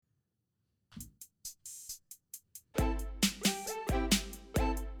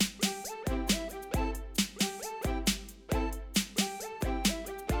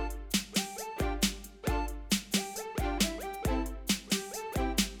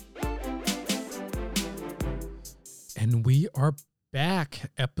And we are back.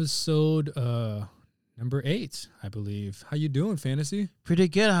 Episode number 8, I believe. How you doing, Fantasy? Pretty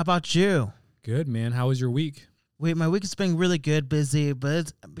good. How about you? Good, man. How was your week? Wait, my week has been really good, busy, but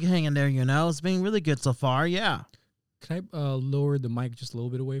it's hanging there, you know. It's been really good so far, yeah. Can I lower the mic just a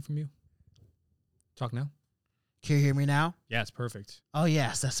little bit away from you? Talk now. Can you hear me now? Yeah, it's perfect. Oh,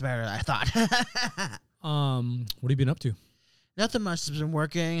 yes, that's better than I thought. What have you been up to? Nothing much. Just been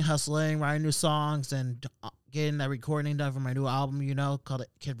working, hustling, writing new songs, and getting that recording done for my new album, you know, called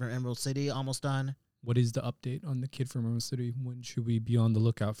Kid from Emerald City, almost done. What is the update on the Kid from Emerald City? When should we be on the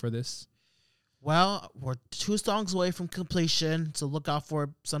lookout for this? Well, we're 2 songs away from completion, so look out for it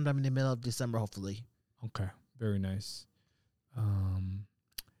sometime in the middle of December, hopefully. Okay, very nice.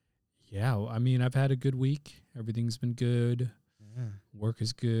 Yeah, I mean, I've had a good week. Everything's been good. Work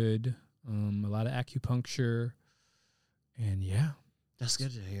is good. A lot of acupuncture, and yeah, That's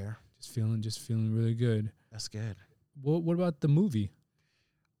good to hear. just feeling really good. That's good. What about the movie?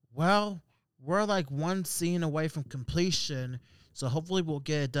 Well, we're like 1 scene away from completion, so hopefully we'll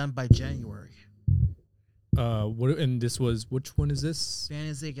get it done by January. Which one is this?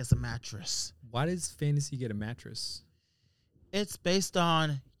 Fantasy gets a mattress. Why does Fantasy get a mattress? It's based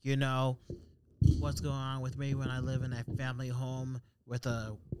on, you know, what's going on with me when I live in a family home with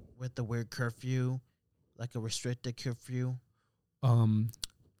the weird curfew, like a restricted curfew.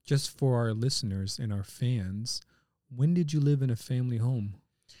 Just for our listeners and our fans, when did you live in a family home?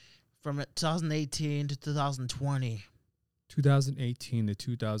 From 2018 to 2020. 2018 to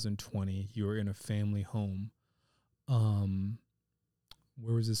 2020, you were in a family home.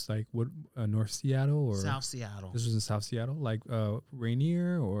 Where was this? Like what? North Seattle or South Seattle. This was in South Seattle, like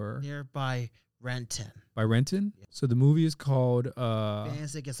Rainier or Nearby Renton. by Renton. Yeah. So the movie is called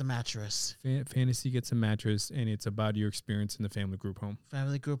Fantasy gets a mattress. Fantasy Gets a Mattress, and it's about your experience in the family group home.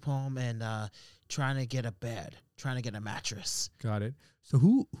 Family group home and trying to get a bed, trying to get a mattress. Got it. So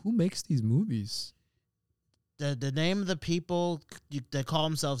who makes these movies? The name of the people, they call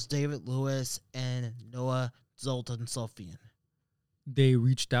themselves David Lewis and Noah Zoltan Sofian. They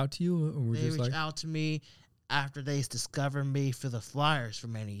reached out to you, or were They just reached like, out to me after they discovered me through the flyers for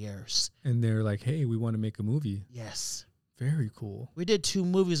many years. and they're like, "Hey, we want to make a movie." Yes. Very cool. We did 2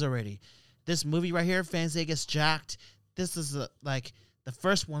 movies already. This movie right here, Fantasy Gets Jacked, this is like the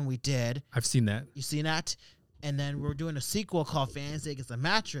first one we did. I've seen that. You seen that? And then we're doing a sequel called Fantasy Gets a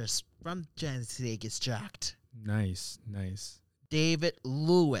Mattress from Fantasy Gets Jacked. Nice. David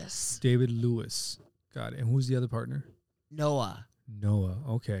Lewis. David Lewis. Got it. And who's the other partner? Noah. Noah.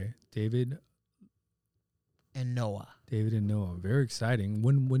 Okay. David And Noah. and Noah. Very exciting.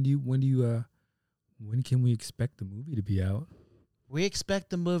 When can we expect the movie to be out? We expect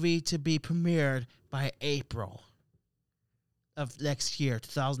the movie to be premiered by April of next year,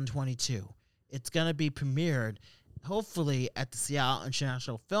 2022. It's going to be premiered, hopefully, at the Seattle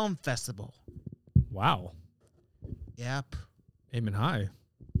International Film Festival. Wow. Yep. Aiming high.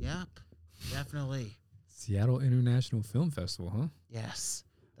 Yep. Definitely. Seattle International Film Festival, huh? Yes.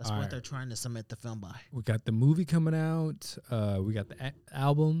 That's All what right. they're trying to submit the film by. We got the movie coming out. We got the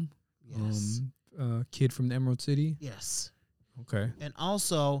album. Yes. Kid from the Emerald City. Yes. Okay. And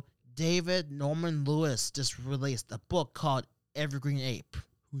also, David Norman Lewis just released a book called Evergreen Ape.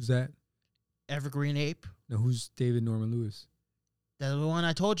 Who's that? Evergreen Ape? No, who's David Norman Lewis? That's the one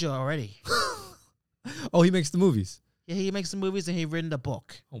I told you already. Oh, he makes the movies. Yeah, he makes the movies and he written the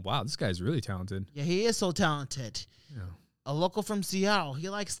book. Oh, wow. This guy's really talented. Yeah, he is so talented. Yeah. A local from Seattle. He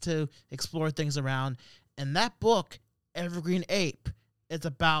likes to explore things around. And that book, Evergreen Ape, is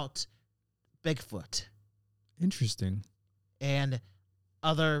about Bigfoot Interesting. and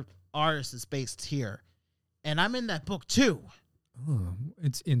other artists based here. And I'm in that book too. Oh,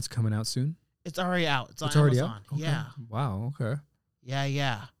 it's coming out soon. It's already out. It's on already Amazon. out. Okay. Yeah. Wow. Okay.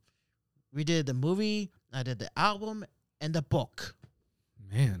 Yeah. We did the movie, I did the album, and the book.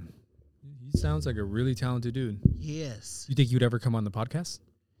 Man, he sounds like a really talented dude. He is. You think you'd ever come on the podcast?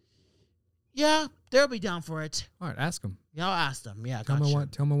 Yeah, they'll be down for it. All right, ask him. Yeah, I'll ask them. Yeah, Tell him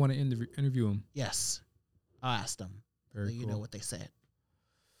gotcha. I want to interview him. Yes, I'll ask them. Very So you cool. know what they said.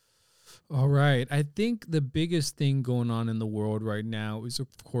 All right. I think the biggest thing going on in the world right now is, of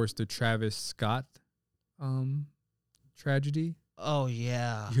course, the Travis Scott tragedy. Oh,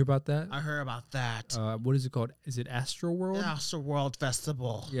 yeah. You hear about that? I heard about that. What is it called? Is it Astro World? The Astro World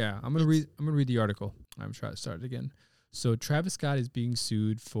Festival. Yeah, I'm gonna read the article. I'm trying to start it again. So Travis Scott is being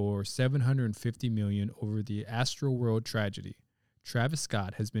sued for $750 million over the Astro World tragedy. Travis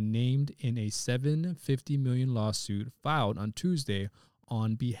Scott has been named in a $750 million lawsuit filed on Tuesday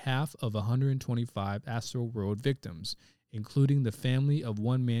on behalf of 125 Astro World victims, including the family of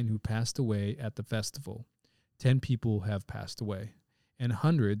one man who passed away at the festival. 10 people have passed away, and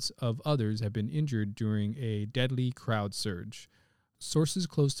hundreds of others have been injured during a deadly crowd surge. Sources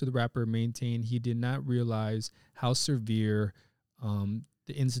close to the rapper maintain he did not realize how severe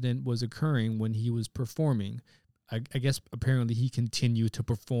the incident was occurring when he was performing. I guess apparently he continued to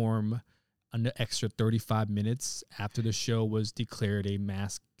perform an extra 35 minutes after the show was declared a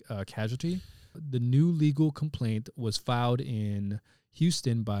mass casualty. The new legal complaint was filed in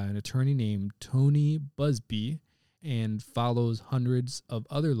Houston by an attorney named Tony Busby and follows hundreds of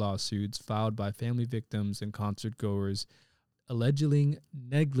other lawsuits filed by family victims and concert goers alleging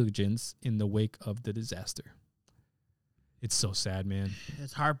negligence in the wake of the disaster. It's so sad, man.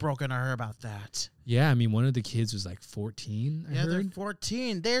 It's heartbroken. I heard about that. Yeah, I mean, one of the kids was like 14, I Yeah, they're heard.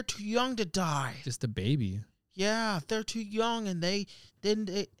 14. They're too young to die. Just a baby. Yeah, they're too young, and they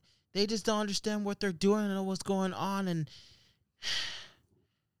just don't understand what they're doing and what's going on. And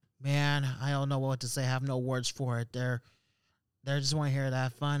man, I don't know what to say. I have no words for it. They're just want to hear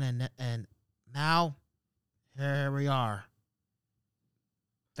that fun, and now here we are,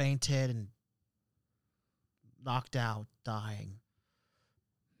 fainted and knocked out, dying.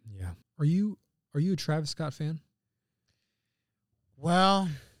 Yeah. Are you a Travis Scott fan? Well,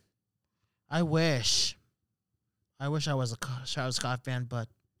 I wish I was a Travis Scott fan, but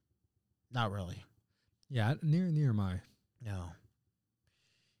not really. Yeah, near am I. No.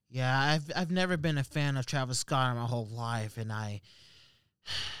 Yeah, I've never been a fan of Travis Scott my whole life, and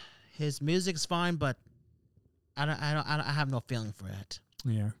his music's fine, but I have no feeling for it.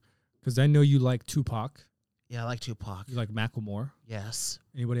 Yeah. Because I know you like Tupac. Yeah, I like Tupac. You like Macklemore. Yes.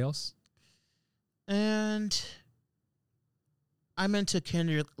 Anybody else? And I'm into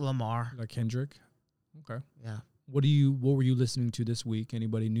Kendrick Lamar. You like Kendrick? Okay. Yeah. What were you listening to this week?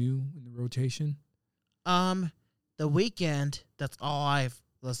 Anybody new in the rotation? The Weeknd, that's all I've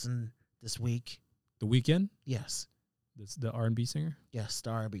listened this week. The Weeknd? Yes. That's the R&B singer? Yes, the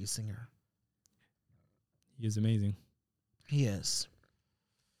R&B singer. He is amazing. He is.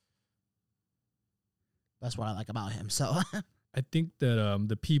 That's what I like about him. So I think that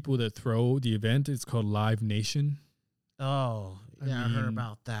the people that throw the event, it's called Live Nation. Oh, yeah, I heard mean,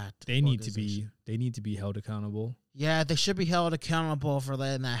 about that. They need to be held accountable. Yeah, they should be held accountable for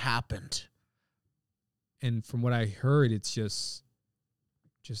letting that happen. And from what I heard, it's just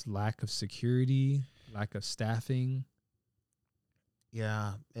lack of security, lack of staffing.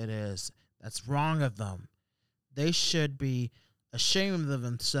 Yeah, it is. That's wrong of them. They should be ashamed of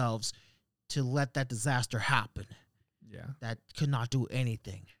themselves to let that disaster happen. Yeah. That could not do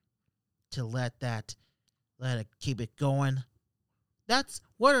anything. To let it keep it going.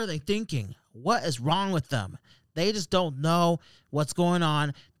 What are they thinking? What is wrong with them? They just don't know what's going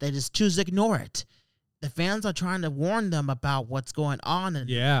on. They just choose to ignore it. The fans are trying to warn them about what's going on, and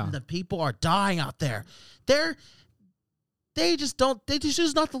the people are dying out there. They just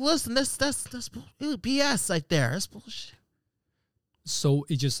choose not to listen. That's BS right there. That's bullshit. So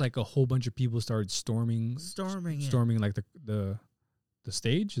it's just like a whole bunch of people started storming like the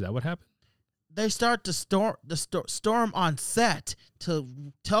stage. Is that what happened? They start to storm on set to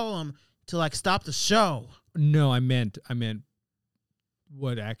tell them to like stop the show. No, I meant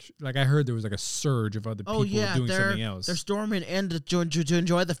what actually? Like I heard there was like a surge of other people doing something else. They're storming in to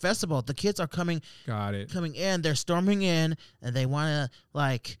enjoy the festival. The kids are coming. Got it. Coming in. They're storming in, and they want to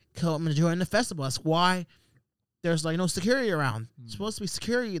like come and join the festival. That's why there's like no security around. There's supposed to be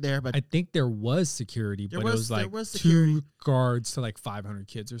security there, but I think there was security, but it was like 2 guards to like 500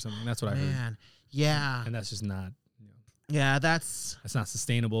 kids or something. That's what I heard. Yeah, and that's just not. Yeah, that's not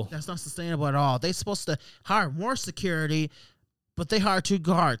sustainable. That's not sustainable at all. They're supposed to hire more security, but they hire 2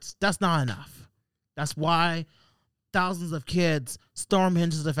 guards. That's not enough. That's why thousands of kids storm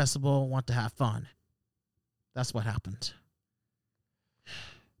into the festival and want to have fun. That's what happened.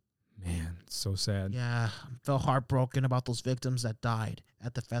 Man, it's so sad. Yeah, I felt heartbroken about those victims that died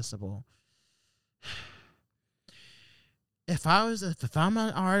at the festival. If I'm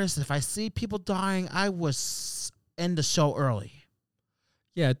an artist, if I see people dying, I would end the show early.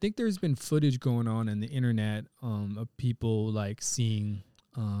 Yeah, I think there's been footage going on the internet of people like seeing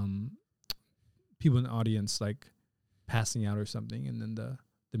people in the audience like passing out or something, and then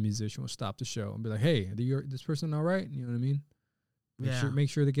the musician will stop the show and be like, "Hey, this person all right?" You know what I mean? Make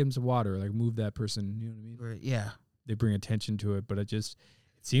sure they give them some water, like move that person. You know what I mean? Yeah. They bring attention to it, but it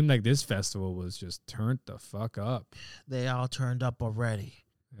seemed like this festival was just turned the fuck up. They all turned up already.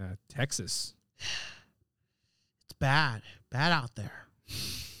 Texas. It's bad out there.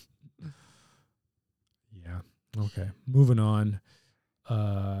 Yeah. Okay. Moving on.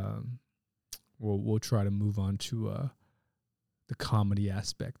 We'll try to move on to the comedy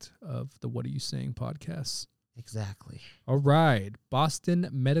aspect of the What Are You Saying podcast. Exactly. All right. Boston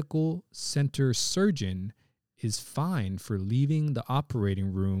Medical Center surgeon is fined for leaving the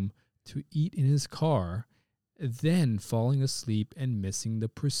operating room to eat in his car, then falling asleep and missing the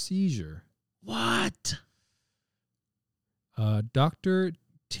procedure. What? Dr.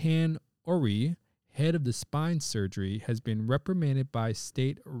 Tan Ori, head of the spine surgery, has been reprimanded by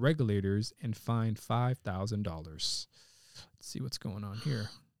state regulators and fined $5,000. Let's see what's going on here.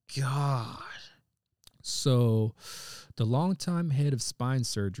 God. So, the longtime head of spine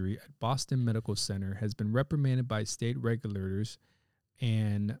surgery at Boston Medical Center has been reprimanded by state regulators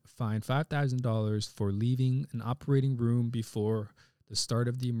and fined $5,000 for leaving an operating room before the start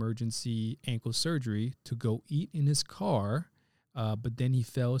of the emergency ankle surgery to go eat in his car, but then he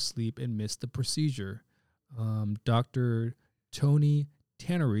fell asleep and missed the procedure. Dr. Tony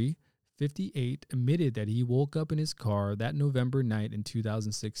Tannery, 58, admitted that he woke up in his car that November night in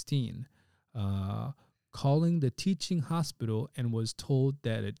 2016. Calling the teaching hospital and was told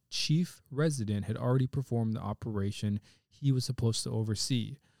that a chief resident had already performed the operation he was supposed to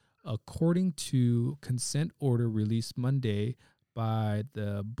oversee. According to consent order released Monday by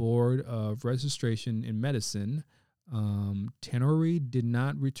the Board of Registration in Medicine, Tannery did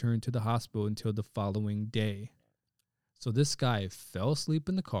not return to the hospital until the following day. So this guy fell asleep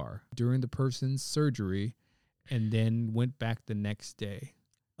in the car during the person's surgery and then went back the next day.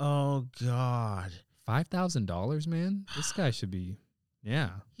 Oh, God. $5,000, man? This guy should be, yeah.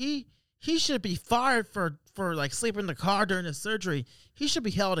 He should be fired for like sleeping in the car during the surgery. He should be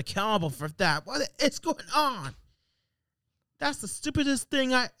held accountable for that. What is going on? That's the stupidest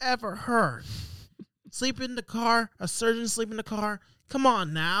thing I ever heard. Sleep in the car, a surgeon sleep in the car. Come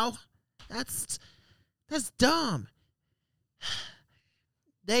on now. That's dumb.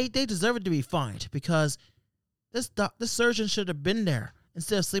 They deserve it to be fined because this surgeon should have been there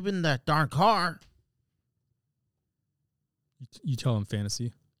instead of sleeping in that darn car. You tell him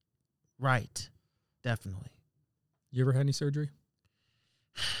fantasy. Right. Definitely. You ever had any surgery?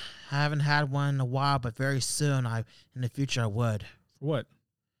 I haven't had one in a while, but very soon in the future I would. For what?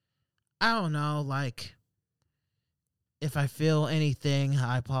 I don't know, like if I feel anything,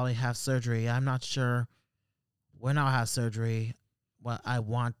 I probably have surgery. I'm not sure when I'll have surgery, what I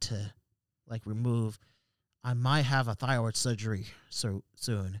want to like remove. I might have a thyroid surgery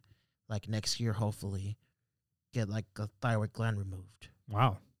soon, like next year hopefully. Get like a thyroid gland removed.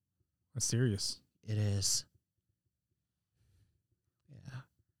 Wow. That's serious. It is. Yeah.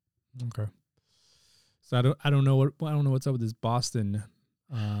 Okay. So I don't know what's up with this Boston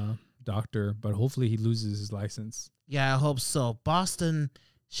doctor, but hopefully he loses his license. Yeah, I hope so. Boston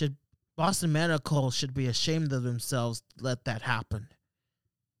Medical should be ashamed of themselves to let that happen.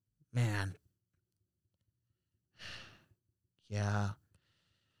 Man. Yeah.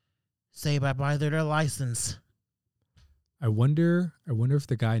 Say bye-bye to their license. I wonder if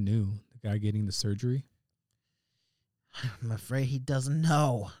the guy knew, the guy getting the surgery. I'm afraid he doesn't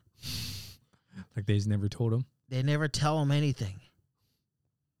know. Like they just never told him. They never tell him anything.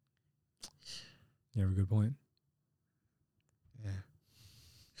 You have a good point. Yeah.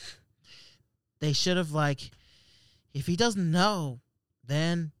 They should have, like, if he doesn't know,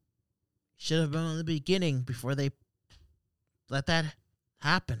 then should have been in the beginning before they let that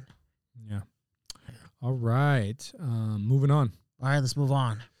happen. Yeah. All right. Moving on. All right, let's move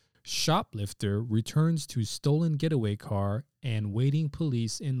on. Shoplifter returns to stolen getaway car and waiting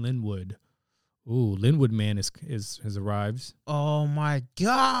police in Linwood. Ooh, Linwood man has arrived. Oh my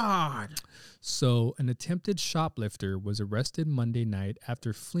God. So an attempted shoplifter was arrested Monday night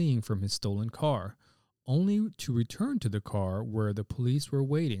after fleeing from his stolen car, only to return to the car where the police were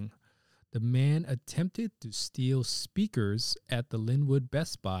waiting. The man attempted to steal speakers at the Linwood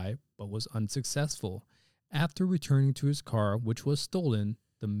Best Buy, but was unsuccessful. After returning to his car, which was stolen,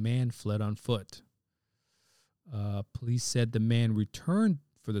 the man fled on foot. Police said the man returned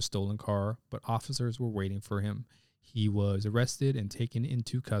for the stolen car, but officers were waiting for him. He was arrested and taken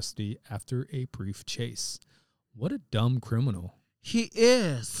into custody after a brief chase. What a dumb criminal. He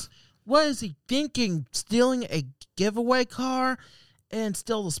is. What is he thinking? Stealing a giveaway car and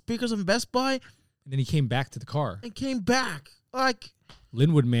steal the speakers from Best Buy? And then he came back to the car. And came back. Like,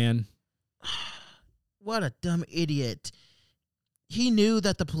 Linwood man. what a dumb idiot. He knew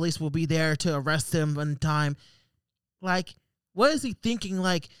that the police will be there to arrest him in time. Like, what is he thinking?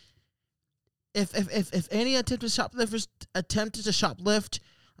 Like, if any attempted shoplifters attempted to shoplift,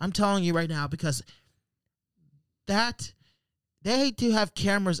 I'm telling you right now, because that they do have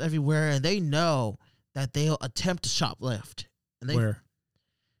cameras everywhere, and they know that they'll attempt to shoplift. And they, where?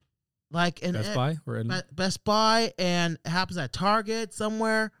 Like in Best Buy or in Best Buy, and it happens at Target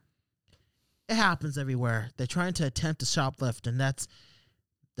somewhere. it happens everywhere. They're trying to attempt to shoplift, and that's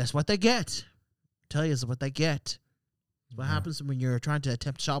what they get. I tell you, is what they get. It's what happens when you're trying to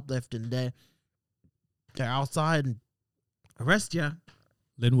attempt to shoplift, and they're outside and arrest you.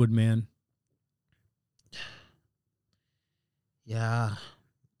 Linwood man. Yeah,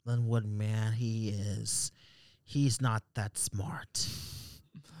 Linwood man, he's not that smart.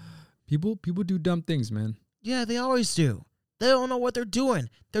 People do dumb things, man. Yeah, they always do. They don't know what they're doing.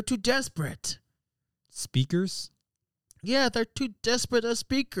 They're too desperate. Speakers? Yeah, they're too desperate as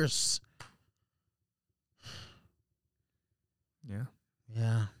speakers. Yeah.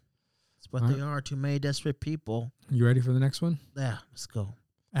 Yeah. That's what they are, too many desperate people. You ready for the next one? Yeah, let's go.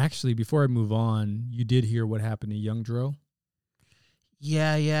 Actually, before I move on, you did hear what happened to Young Dro?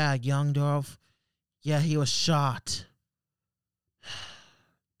 Yeah, Young Dorf. Yeah, he was shot.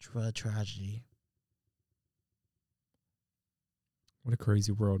 Tragedy. What a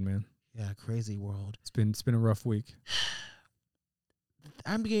crazy world, man. Yeah, crazy world. It's been a rough week.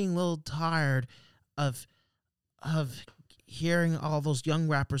 I'm getting a little tired of hearing all those young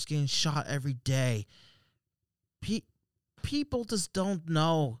rappers getting shot every day. People just don't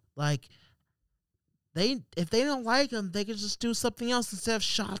know. Like, if they don't like them, they can just do something else instead of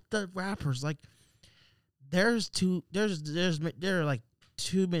shot the rappers. Like, they're like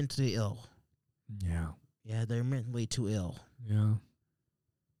too mentally ill. Yeah. Yeah, they're mentally too ill. Yeah.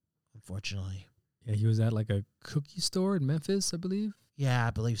 Unfortunately. Yeah, he was at like a cookie store in Memphis, I believe. Yeah, I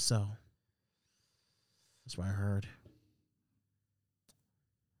believe so. That's what I heard.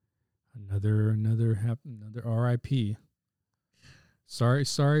 Another RIP.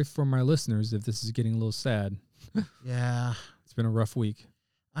 Sorry for my listeners if this is getting a little sad. Yeah. It's been a rough week.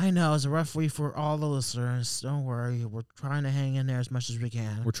 I know, it's a rough week for all the listeners. Don't worry. We're trying to hang in there as much as we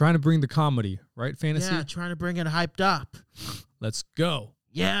can. We're trying to bring the comedy, right, Fantasy? Yeah, trying to bring it hyped up. Let's go.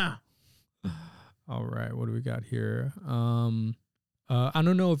 Yeah. All right, what do we got here? I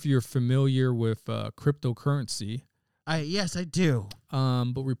don't know if you're familiar with cryptocurrency. Yes, I do.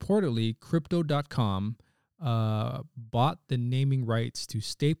 But reportedly, Crypto.com bought the naming rights to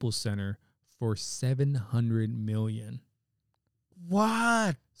Staples Center for $700 million.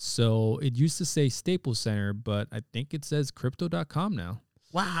 What? So it used to say Staples Center, but I think it says Crypto.com now.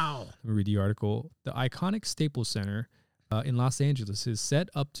 Wow. Let me read the article. The iconic Staples Center in Los Angeles is set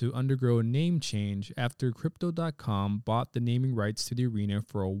up to undergo a name change after Crypto.com bought the naming rights to the arena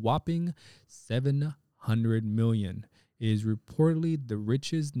for a whopping $700 million. It is reportedly the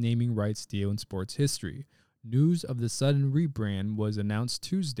richest naming rights deal in sports history. News of the sudden rebrand was announced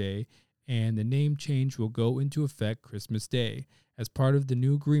Tuesday, and the name change will go into effect Christmas Day. As part of the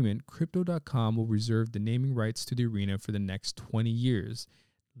new agreement, Crypto.com will reserve the naming rights to the arena for the next 20 years.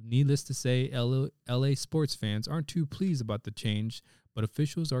 Needless to say, LA sports fans aren't too pleased about the change, but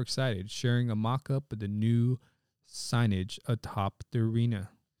officials are excited, sharing a mock-up of the new signage atop the arena.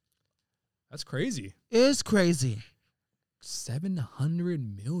 That's crazy. It is crazy.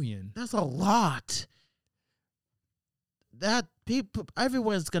 $700 million. That's a lot. That people,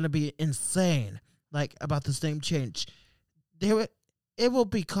 everyone's gonna be insane. Like about this name change. It will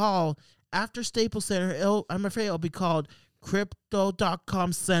be called after Staples Center. I'm afraid it'll be called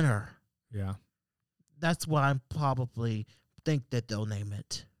Crypto.com Center. Yeah, that's what I probably think that they'll name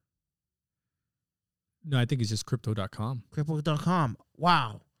it. No, I think it's just Crypto.com. Crypto.com.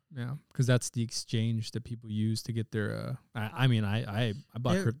 Wow. Yeah, because that's the exchange that people use to get their. I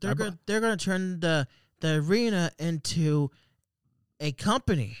bought crypto. They're gonna turn the arena into a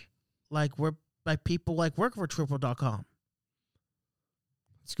company, like people like work for Crypto.com.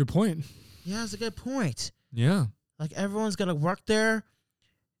 That's a good point. Yeah, that's a good point. Yeah, like everyone's gonna work there.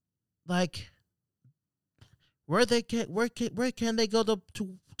 Like, where can they go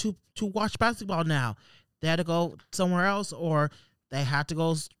to watch basketball now? They had to go somewhere else, or they had to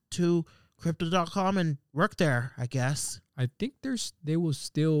go to Crypto.com and work there, I guess. I think they will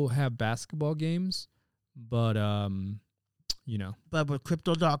still have basketball games, but But with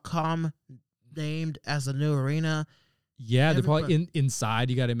Crypto.com named as a new arena. Yeah, they're probably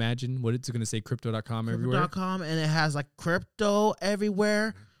inside. You got to imagine what it's going to say Crypto.com everywhere. Crypto.com, and it has like crypto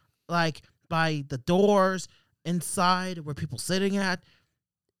everywhere, like by the doors, inside where people sitting at.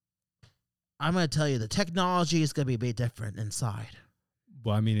 I'm going to tell you, the technology is going to be a bit different inside.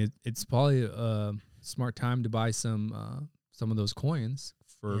 Well, I mean, it's probably a smart time to buy some of those coins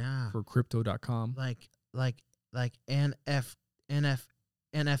for Crypto.com. Like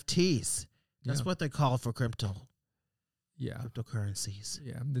NFTs. That's what they're called for crypto. Yeah. Cryptocurrencies.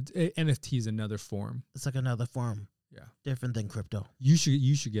 Yeah. NFT is another form. It's like another form. Yeah. Different than crypto. You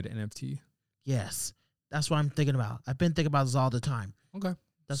should get an NFT. Yes. That's what I'm thinking about. I've been thinking about this all the time. Okay.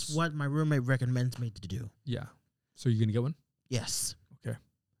 That's what my roommate recommends me to do. Yeah. So you're gonna get one? Yes.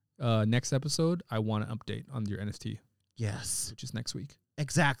 Next episode, I want an update on your NFT, Yes. which is next week.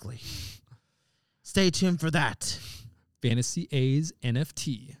 Exactly. Stay tuned for that. Fantasy A's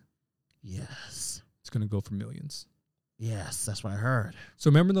NFT. Yes. It's gonna go for millions. Yes, that's what I heard. So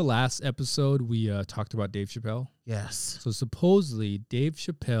remember in the last episode we talked about Dave Chappelle? Yes. So supposedly Dave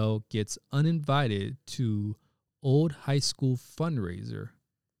Chappelle gets uninvited to old high school fundraiser.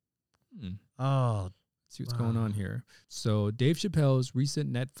 Oh, See what's going on here. So Dave Chappelle's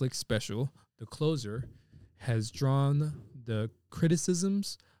recent Netflix special, The Closer, has drawn the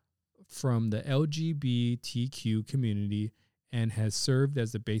criticisms from the LGBTQ community and has served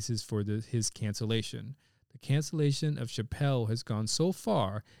as the basis for his cancellation. The cancellation of Chappelle has gone so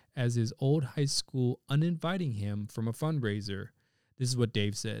far as his old high school uninviting him from a fundraiser. This is what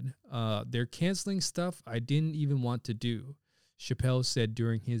Dave said. They're canceling stuff I didn't even want to do. Chappelle said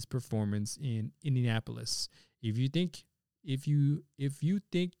during his performance in Indianapolis, if you think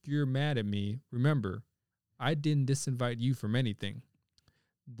you're mad at me, remember, I didn't disinvite you from anything.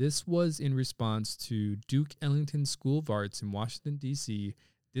 This was in response to Duke Ellington School of Arts in Washington, D.C.,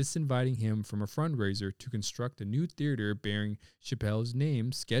 disinviting him from a fundraiser to construct a new theater bearing Chappelle's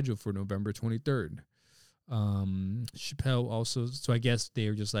name scheduled for November 23rd. Chappelle also, so I guess they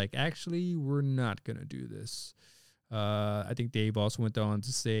were just like, actually, we're not going to do this. I think Dave also went on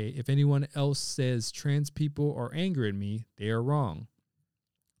to say, if anyone else says trans people are angry at me, they are wrong.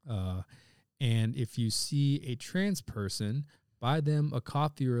 And if you see a trans person, buy them a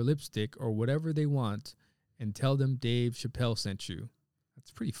coffee or a lipstick or whatever they want and tell them Dave Chappelle sent you. That's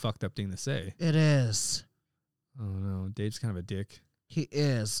a pretty fucked up thing to say. it is. Oh, no. Dave's kind of a dick. He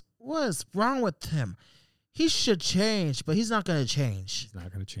is. What is wrong with him? He should change, but he's not going to change. He's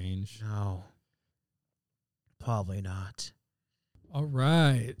not going to change. No. Probably not. All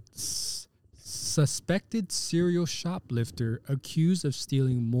right. Suspected serial shoplifter accused of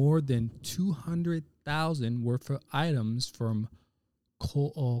stealing more than $200,000 worth of items from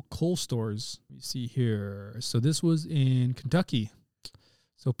coal stores. You see here. So this was in Kentucky.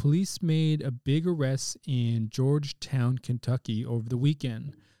 So police made a big arrest in Georgetown, Kentucky over the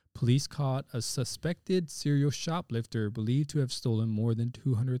weekend. Police caught a suspected serial shoplifter believed to have stolen more than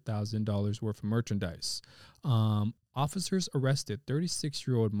 $200,000 worth of merchandise. Officers arrested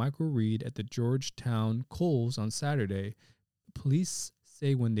 36-year-old Michael Reed at the Georgetown Coles on Saturday. Police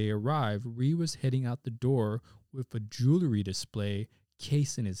say when they arrived, Reed was heading out the door with a jewelry display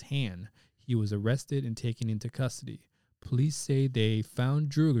case in his hand. He was arrested and taken into custody. Police say they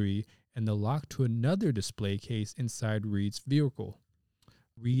found jewelry and the lock to another display case inside Reed's vehicle.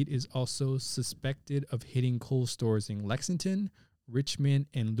 Reed is also suspected of hitting Kohl's stores in Lexington, Richmond,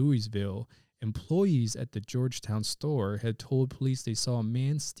 and Louisville. Employees at the Georgetown store had told police they saw a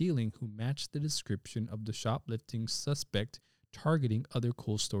man stealing who matched the description of the shoplifting suspect targeting other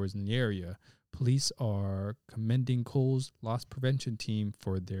Kohl's stores in the area. Police are commending Kohl's loss prevention team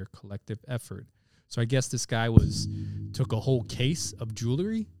for their collective effort. So I guess this guy took a whole case of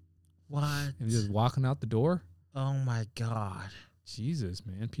jewelry. What? And just walking out the door. Oh my God. Jesus,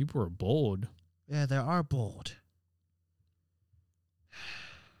 man. People are bold. Yeah, they are bold.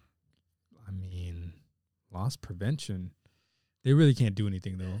 I mean, loss prevention. They really can't do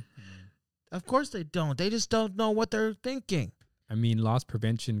anything, though. Of course they don't. They just don't know what they're thinking. I mean, loss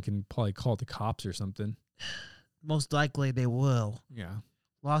prevention can probably call the cops or something. Most likely they will. Yeah.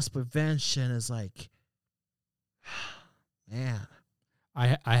 Loss prevention is like, man.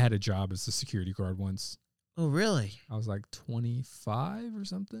 I had a job as a security guard once. Oh, really? I was like 25 or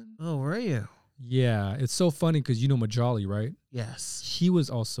something. Oh, were you? Yeah. It's so funny because you know Majali, right? Yes. He was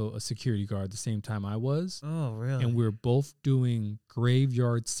also a security guard at the same time I was. Oh, really? And we were both doing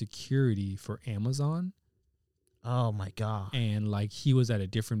graveyard security for Amazon. Oh, my God. And like he was at a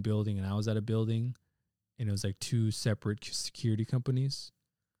different building and I was at a building. And it was like two separate security companies.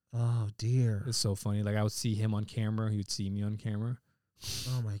 Oh, dear. It's so funny. Like I would see him on camera. He would see me on camera.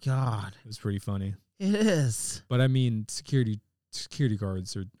 Oh, my God. It was pretty funny. It is. But I mean, security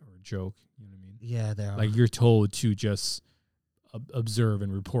guards are a joke. You know what I mean? Yeah, they are. Like you're told to just observe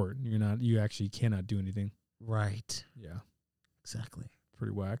and report. You actually cannot do anything. Right. Yeah. Exactly.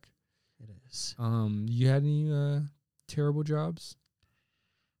 Pretty whack. It is. You had any terrible jobs?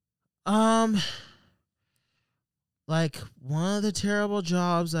 Like one of the terrible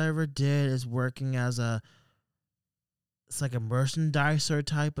jobs I ever did is working as it's like a merchandiser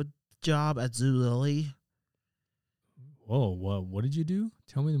type of job at Zulily. Whoa, what did you do?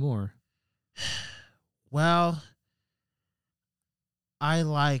 Tell me more. Well, I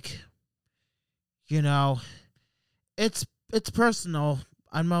like, it's personal.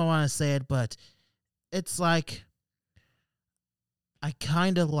 I don't want to say it, but it's like I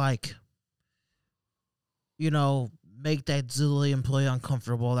kind of like, make that Zulily employee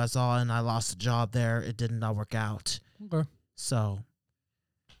uncomfortable. That's all, and I lost a job there. It did not work out. Okay. So,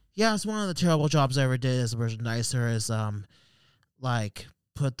 yeah, it's one of the terrible jobs I ever did. As was nicer is like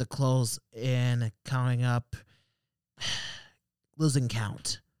put the clothes in, counting up, losing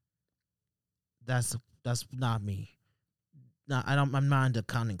count. That's not me. No, I'm not into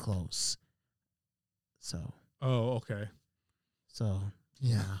counting clothes. So. Oh, okay. So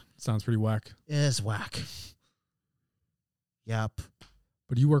yeah, sounds pretty whack. It is whack. Yep.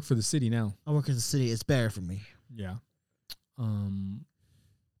 But you work for the city now. I work in the city. It's better for me. Yeah.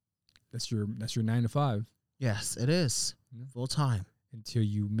 That's your 9 to 5. Yes, it is. Yeah. Full time. Until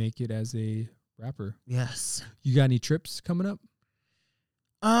you make it as a rapper. Yes. You got any trips coming up?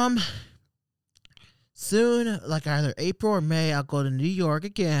 Soon, like either April or May, I'll go to New York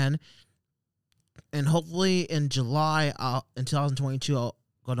again. And hopefully in July, in 2022, I'll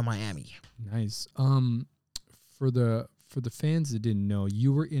go to Miami. Nice. For the fans that didn't know,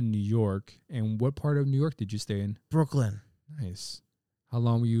 you were in New York, and what part of New York did you stay in? Brooklyn. Nice. How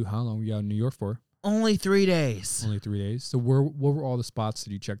long were you out in New York for? Only 3 days. Only 3 days. So what were all the spots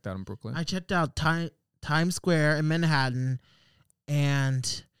that you checked out in Brooklyn? I checked out Times Square in Manhattan,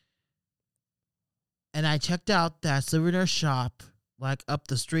 and I checked out that souvenir shop like up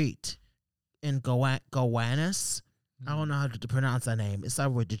the street in Gowanus. I don't know how to pronounce that name. It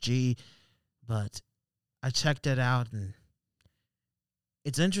started with the G, but I checked it out, and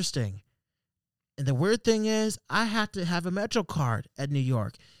it's interesting. And the weird thing is, I had to have a Metro card at New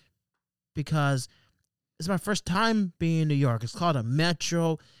York because it's my first time being in New York. It's called a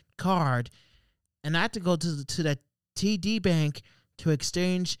Metro card, and I had to go to the TD Bank to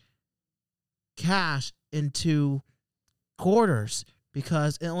exchange cash into quarters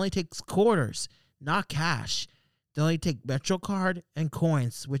because it only takes quarters, not cash. They only take Metro card and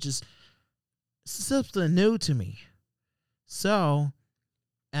coins, which is something new to me. So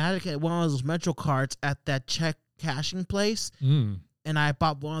I had to get one of those Metro cards at that check cashing place, and I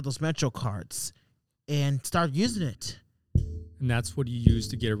bought one of those Metro cards and started using it. And that's what you use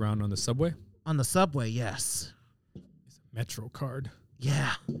to get around on the subway? On the subway, yes. It's a Metro card.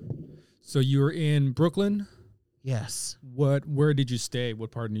 Yeah. So you were in Brooklyn? Yes. Where did you stay?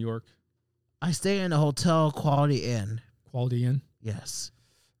 What part of New York? I stay in a hotel Quality Inn. Quality Inn? Yes.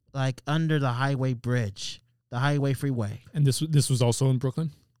 Like under the highway bridge, the highway freeway. And this was also in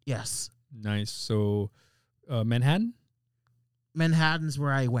Brooklyn? Yes. Nice. So Manhattan? Manhattan's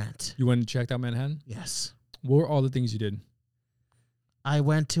where I went. You went and checked out Manhattan? Yes. What were all the things you did? I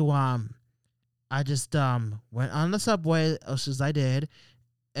went to I just went on the subway as I did,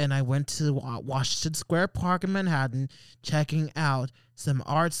 and I went to Washington Square Park in Manhattan, checking out some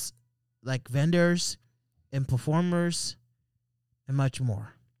arts like vendors and performers and much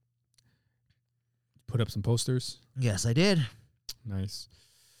more. Put up some posters? Yes, I did. Nice.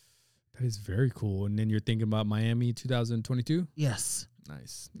 That is very cool. And then you're thinking about Miami 2022? Yes.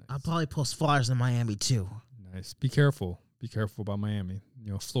 Nice. I'll probably post flyers in Miami too. Nice. Be careful. Be careful about Miami.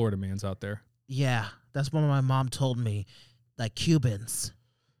 Florida man's out there. Yeah, that's what my mom told me. Like Cubans.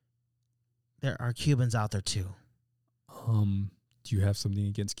 There are Cubans out there too. Do you have something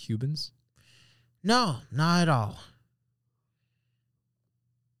against Cubans? No, not at all.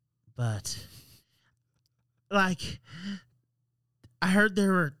 But like I heard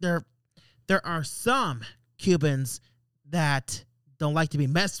there are some Cubans that don't like to be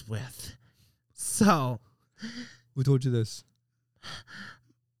messed with. So who told you this?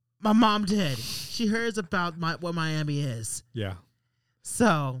 My mom did. She hears about what Miami is. Yeah.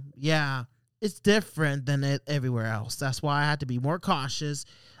 So, yeah, it's different than everywhere else. That's why I had to be more cautious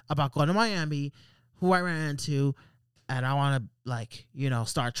about going to Miami, who I ran into, and I want to,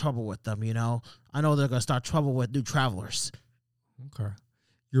 start trouble with them, I know they're going to start trouble with new travelers. Okay.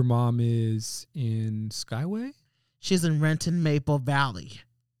 Your mom is in Skyway? She's in Renton, Maple Valley.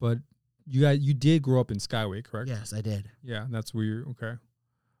 But you did grow up in Skyway, correct? Yes, I did. Yeah, that's where you're, okay.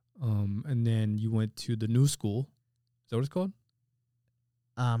 And then you went to the new school. Is that what it's called?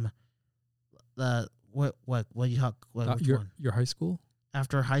 What you talk? Which one? Your high school?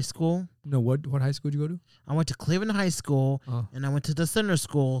 After high school? No, what high school did you go to? I went to Cleveland High School, and I went to the Center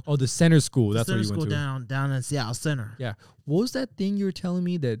School. Oh, the Center School. That's where you went to. down in Seattle Center. Yeah. What was that thing you were telling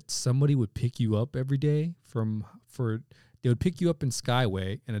me that somebody would pick you up every day they would pick you up in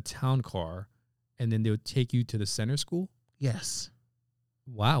Skyway in a town car, and then they would take you to the Center School? Yes.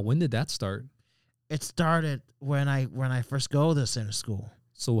 Wow. When did that start? It started when I first go to the Center School.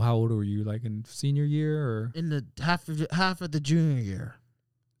 So how old were you? Like in senior year or in the half of the junior year?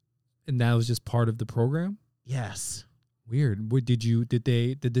 And that was just part of the program? Yes. Weird. What did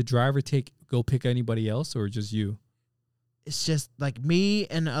the driver go pick anybody else or just you? It's just like me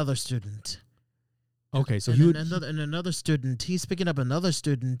and another student. Okay, so another student. He's picking up another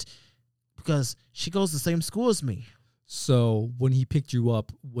student because she goes to the same school as me. So when he picked you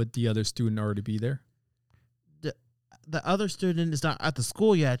up, would the other student already be there? The other student is not at the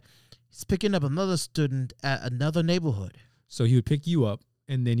school yet. He's picking up another student at another neighborhood. So he would pick you up,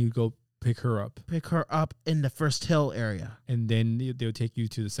 and then you'd go pick her up. Pick her up in the First Hill area. And then they would take you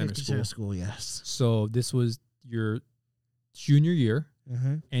to the center school. Center school, yes. So this was your junior year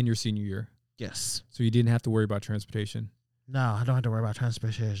Mm-hmm. and your senior year. Yes. So you didn't have to worry about transportation. No, I don't have to worry about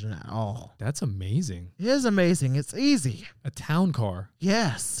transportation at all. That's amazing. It is amazing. It's easy. A town car.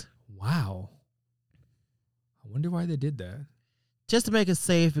 Yes. Wow. I wonder why they did that. Just to make it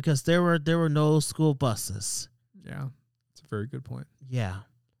safe because there were no school buses. Yeah, that's a very good point. Yeah.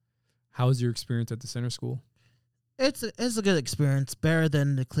 How was your experience at the center school? It's a good experience, better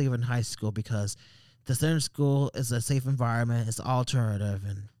than the Cleveland High School because the center school is a safe environment. It's alternative,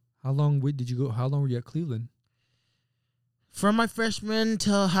 and How long did you go? How long were you at Cleveland? from my freshman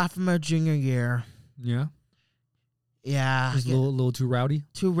till half of my junior year. Yeah, Yeah, it was a little too rowdy.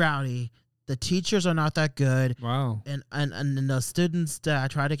 too rowdy. The teachers are not that good, Wow, and the students that I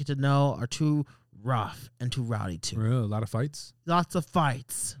try to get to know are too rough and too rowdy too. really? A lot of fights. Lots of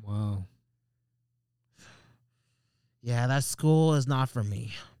fights. Wow. Yeah, that school is not for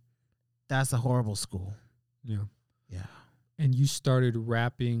me. That's a horrible school. Yeah. Yeah. And you started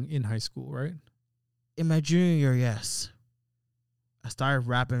rapping in high school, right? In my junior year, yes. I started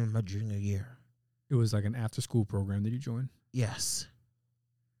rapping in my junior year. It was like an after-school program that you joined. Yes.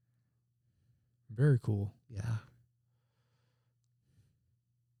 Very cool. Yeah.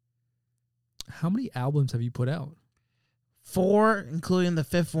 How many albums have you put out? 4, including the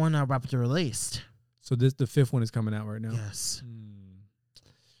 5th one I'm about to release. So the 5th one is coming out right now. Yes. And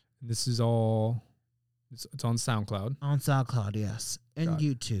this is all. It's on SoundCloud. On SoundCloud, yes. And Got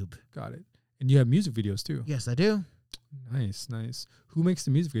it. YouTube. Got it. And you have music videos too. Yes, I do. Nice, nice. Who makes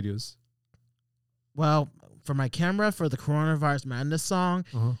the music videos? Well, for my camera, for the Coronavirus Madness song,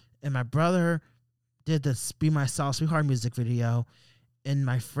 Uh-huh. and my brother did this Be Myself Sweetheart music video, and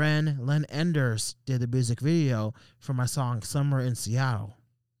my friend Len Enders did the music video for my song Summer in Seattle.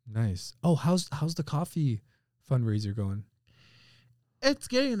 Nice. Oh, how's the coffee fundraiser going? It's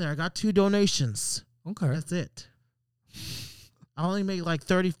getting there. I got 2 donations. Okay. That's it. I only made like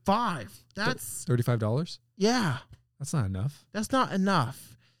 35. That's $35? yeah. That's not enough. That's not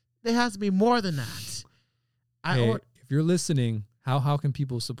enough. There has to be more than that. Hey, if you're listening, how can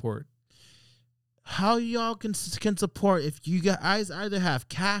people support? How y'all can support if you guys either have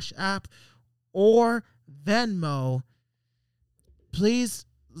Cash App or Venmo, please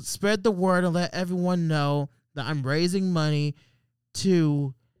spread the word and let everyone know that I'm raising money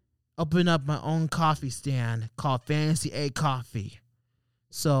to open up my own coffee stand called Fantasy A Coffee.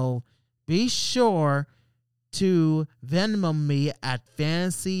 So be sure to Venmo me at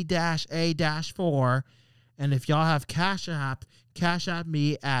Fantasy-A-4. And if y'all have Cash App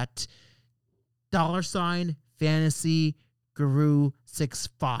me at $Fantasy Guru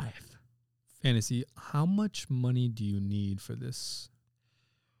 65. Fantasy, how much money do you need for this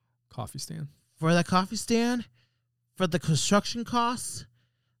coffee stand? For the coffee stand, for the construction costs,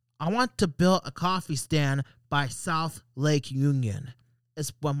 I want to build a coffee stand by South Lake Union.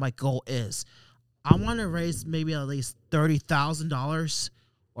 Is what my goal is. I want to raise maybe at least $30,000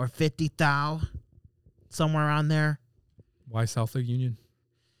 or $50,000, somewhere around there. Why South Lake Union?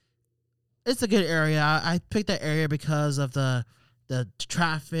 It's a good area. I picked that area because of the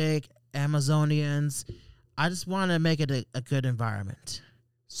traffic, Amazonians. I just want to make it a good environment.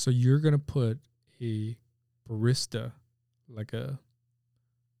 So you're going to put a barista, like a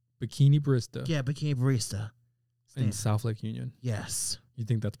bikini barista, Yeah, bikini barista. in South Lake Union. Yes. You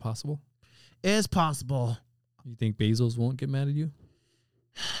think that's possible? It is possible. You think Bezos won't get mad at you?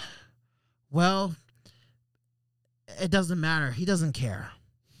 Well, it doesn't matter. He doesn't care.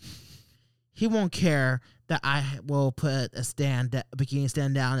 He won't care that I will put a bikini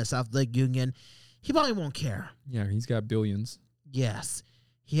stand down at South Lake Union. He probably won't care. Yeah, he's got billions. Yes,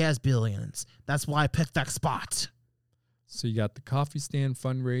 he has billions. That's why I picked that spot. So you got the coffee stand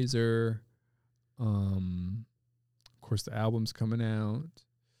fundraiser. Of course, the album's coming out.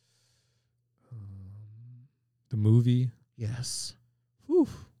 The movie. Yes. Whew.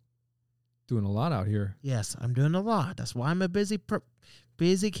 Doing a lot out here. Yes, I'm doing a lot. That's why I'm a busy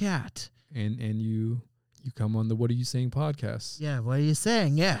cat. And you come on the What Are You Saying podcast. Yeah, what are you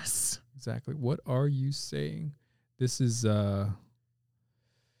saying? Yes. Exactly. What are you saying? This is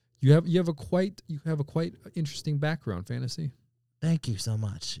You have a quite interesting background, Fantasy. Thank you so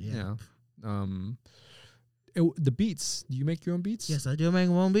much. Yeah. The beats. Do you make your own beats? Yes, I do make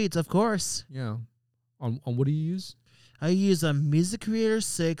my own beats, of course. Yeah. On what do you use? I use a Music Creator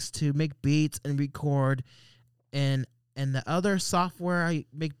 6 to make beats and record, and the other software I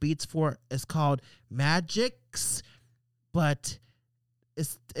make beats for is called Magix, but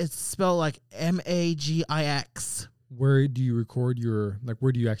it's spelled like Magix. Where do you record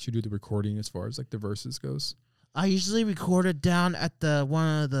where do you actually do the recording as far as like the verses goes? I usually record it down at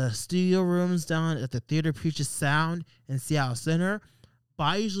one of the studio rooms down at the Theater Preaches Sound in Seattle Center, but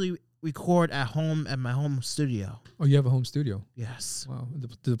I usually record at home at my home studio. Oh, you have a home studio? Yes. Wow.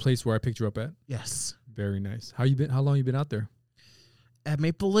 The place where I picked you up at? Yes. Very nice. How long you been out there? At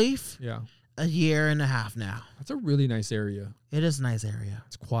Maple Leaf? Yeah. A year and a half now. That's a really nice area. It is a nice area.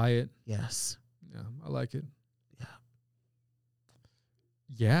 It's quiet. Yes. Yeah, I like it. Yeah.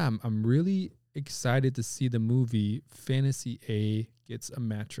 Yeah, I'm really excited to see the movie Fantasy A Gets a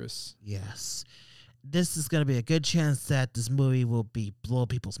Mattress. Yes. This is going to be a good chance that this movie will blow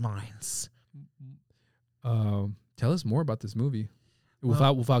people's minds. Tell us more about this movie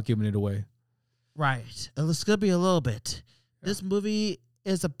without giving it away. Right. It's going to be a little bit. Yeah. This movie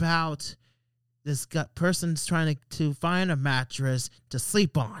is about this person's trying to find a mattress to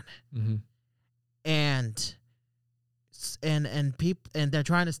sleep on. Mm-hmm. And people, and they're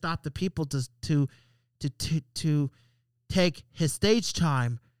trying to stop the people to take his stage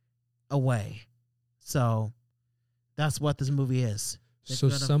time away. So that's what this movie is. So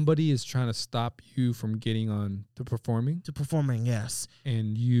somebody is trying to stop you from getting on to performing? To performing, yes.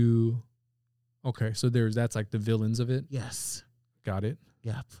 And you... Okay, so that's like the villains of it? Yes. Got it.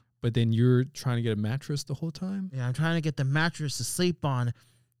 Yep. But then you're trying to get a mattress the whole time? Yeah, I'm trying to get the mattress to sleep on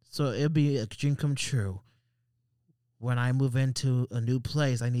so it'll be a dream come true. When I move into a new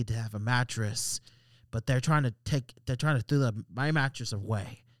place, I need to have a mattress. But they're trying to throw my mattress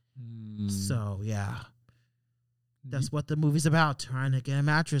away. So, yeah. That's what the movie's about, trying to get a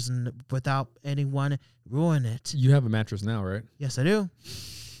mattress and without anyone ruin it. You have a mattress now, right? Yes, I do.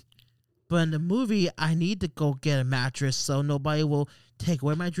 But in the movie, I need to go get a mattress so nobody will take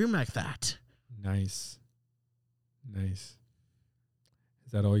away my dream like that. Nice. Is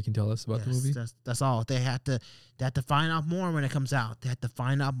that all you can tell us about the movie? That's all. They have to find out more when it comes out. They have to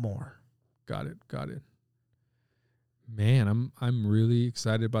find out more. Got it. Man, I'm really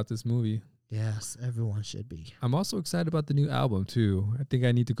excited about this movie. Yes, everyone should be. I'm also excited about the new album too. I think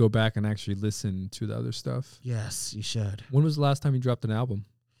I need to go back and actually listen to the other stuff. Yes, you should. When was the last time you dropped an album?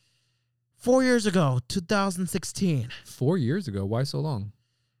 4 years ago, 2016. 4 years ago? Why so long?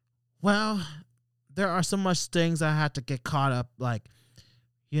 Well, there are so much things I had to get caught up, like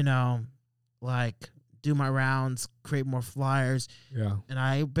do my rounds, create more flyers. Yeah. And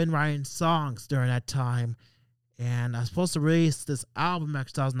I've been writing songs during that time. And I was supposed to release this album in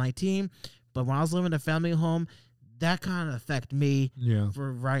 2019, but when I was living in a family home, that kind of affected me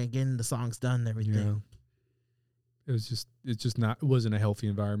for getting the songs done and everything. Yeah. It wasn't a healthy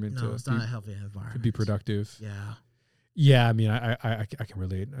environment. No, it's not a healthy environment. To be productive. Yeah. Yeah, I mean, I can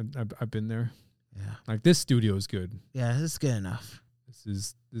relate. I've been there. Yeah. Like, this studio is good. Yeah, it's good enough.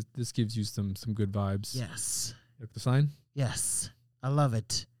 This gives you some good vibes. Yes. You like the sign? Yes. I love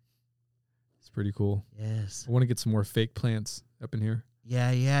it. It's pretty cool. Yes. I want to get some more fake plants up in here.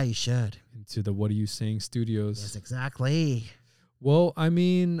 Yeah, you should. Into the What Are You Saying studios. Yes, exactly. Well, I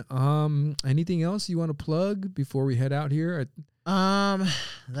mean, anything else you want to plug before we head out here?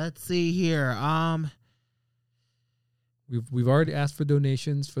 Let's see here. We've already asked for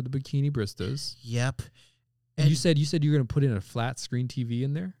donations for the Bikini Bristas. Yep. And you said you're going to put in a flat screen TV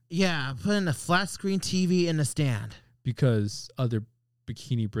in there? Yeah, put in a flat screen TV in the stand. Because other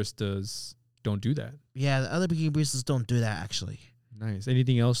Bikini Bristas don't do that. Yeah, the other Bikini Bristas don't do that, actually. Nice.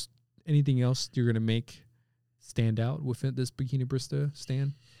 Anything else you're going to make stand out within this Bikini Brista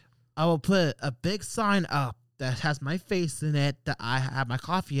stand? I will put a big sign up that has my face in it, that I have my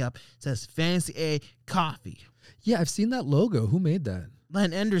coffee up. It says Fantasy A Coffee. Yeah, I've seen that logo. Who made that?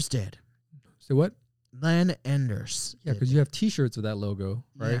 Len Enders did. Say what? Len Enders. Yeah, because you have T-shirts with that logo,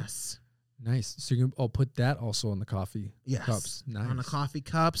 right? Yes. Nice. So I'll put that also on the coffee cups. Nice. On the coffee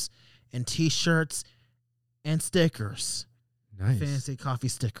cups and T-shirts and stickers. Nice. Fantasy coffee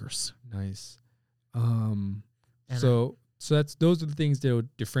stickers. Nice. So those are the things that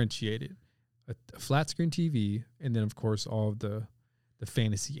would differentiate it. A flat screen TV, and then of course all of the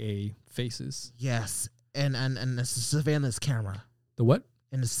Fantasy A faces. Yes. And the surveillance camera. The what?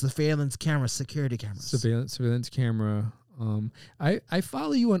 And the surveillance camera, security cameras. Surveillance camera. I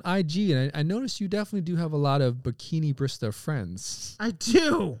follow you on IG, and I noticed you definitely do have a lot of Bikini Brista friends. I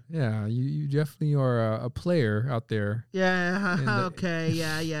do. Yeah, you definitely are a player out there. Yeah. Okay.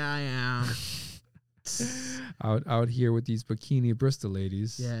 Yeah. I am. out here with these Bikini Brista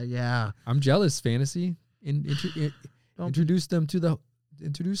ladies. Yeah. I'm jealous. Fantasy. Introduce them.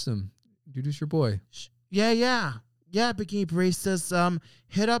 Introduce your boy. Yeah. Bikini Baristas.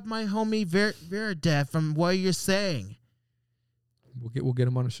 Hit up my homie Veridev from what you're saying. We'll get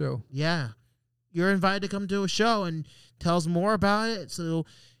him on a show. Yeah, you're invited to come to a show and tell us more about it, so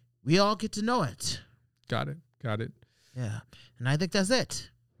we all get to know it. Got it. Yeah, and I think that's it.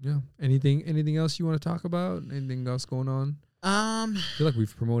 Yeah. Anything else you want to talk about? Anything else going on? I feel like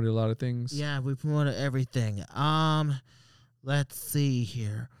we've promoted a lot of things. Yeah, we promoted everything. Let's see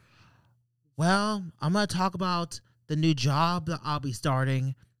here. Well, I'm gonna talk about the new job that I'll be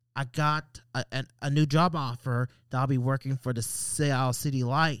starting. I got a new job offer that I'll be working for the Seattle City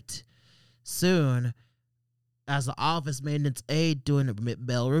Light soon as an office maintenance aide doing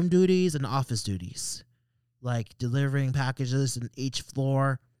mailroom duties and office duties, like delivering packages in each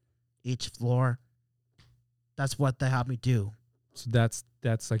floor. That's what they have me do. So that's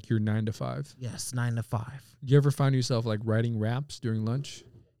like your 9 to 5. Yes, 9 to 5. You ever find yourself like writing raps during lunch?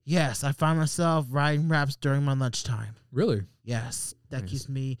 Yes, I find myself writing raps during my lunchtime. Really? Yes, that Nice. keeps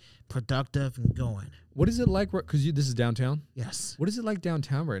me productive and going. What is it like? Because this is downtown. Yes, What is it like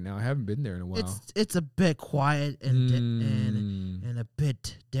downtown right now? I haven't been there in a while. it's a bit quiet and Mm. and a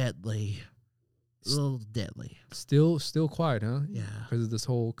bit deadly, a little deadly. Still quiet, huh? Yeah. Because of this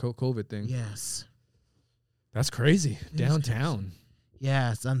whole COVID thing. Yes, That's crazy. is Downtown.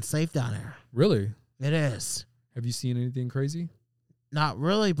 yeah, it's unsafe down there. Really? It is. Have you seen anything crazy? Not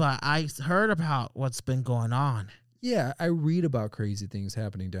really, but I heard about what's been going on. Yeah, I read about crazy things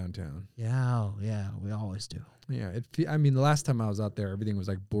happening downtown. Yeah, we always do. Yeah, I mean, the last time I was out there, everything was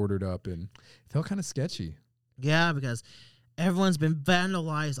like bordered up and it felt kind of sketchy. Yeah, because everyone's been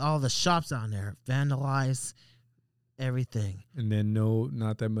vandalized. All the shops down there vandalized everything. And then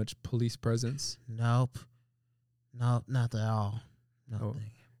not that much police presence. Nope, not at all. Nothing.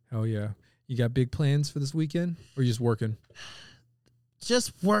 Oh yeah, you got big plans for this weekend, or you just working?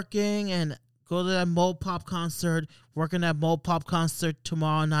 Just working and go to that Mold Pop concert. Working that Mold Pop concert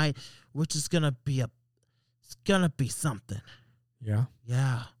tomorrow night, which is gonna be something. Yeah.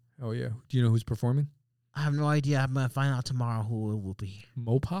 Yeah, Oh yeah. Do you know who's performing? I have no idea. I'm gonna find out tomorrow who it will be.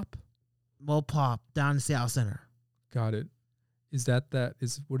 Mopop. Mold Pop down in Seattle Center. Got it. Is that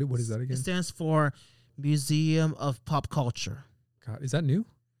is what is that It again? stands for Museum of Pop Culture. God, is that new?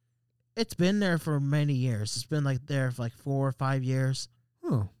 It's been there for many years. It's been there for 4 or 5 years.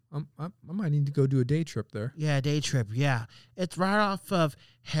 Oh, I might need to go do a day trip there. Yeah, day trip. Yeah, it's right off of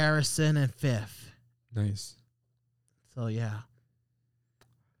Harrison and Fifth. Nice. So yeah,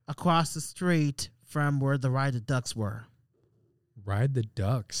 across the street from where the Ride the Ducks were. Ride the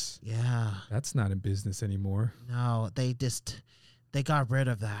Ducks. Yeah, That's not in business anymore. no, they got rid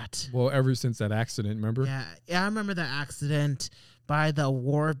of that. Well, ever since that accident, remember? Yeah, I remember the accident by the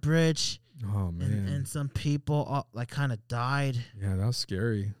Ward Bridge, Oh man. and some people kind of died. Yeah, that was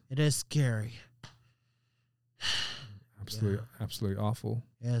scary. It is scary. Absolutely awful.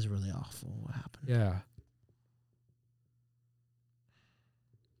 It is really awful what happened. Yeah.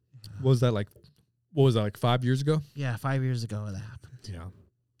 What was that like 5 years ago? Yeah, 5 years ago that happened. Yeah.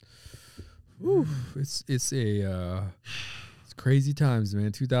 Woo. It's crazy times,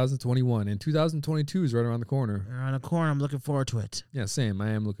 man. 2021 and 2022 is right around the corner. Around the corner, I'm looking forward to it. Yeah, same. I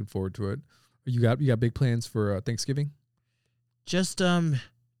am looking forward to it. You got big plans for Thanksgiving? Just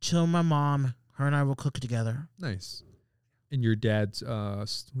chill with my mom. Her and I will cook together. Nice. And your dad's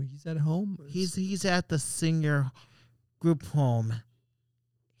he's at home? He's at the senior group home.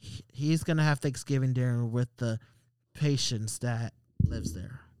 He's gonna have Thanksgiving dinner with the patients that lives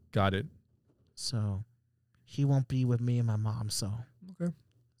there. Got it. So he won't be with me and my mom. So Okay.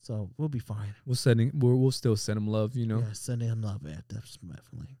 So we'll be fine. We'll still send him love, you know. Yeah, sending him love. Yeah,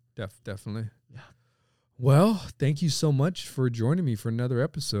 definitely. Definitely. Yeah. Well, thank you so much for joining me for another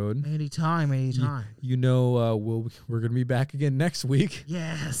episode. Anytime. You know, we're gonna be back again next week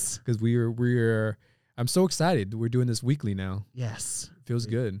Yes. because we're. I'm so excited. We're doing this weekly now. Yes. It feels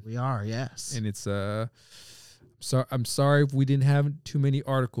good, We are. Yes. and it's I'm sorry if we didn't have too many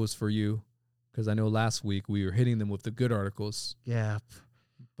articles for you, because I know last week we were hitting them with the good articles, Yeah.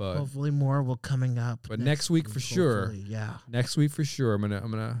 but Hopefully more will coming up. But next week for sure. hopefully, Yeah. next week for sure I'm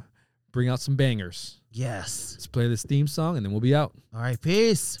gonna bring out some bangers. Yes. Let's play this theme song and then we'll be out. All right.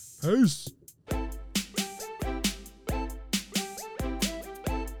 Peace. Peace.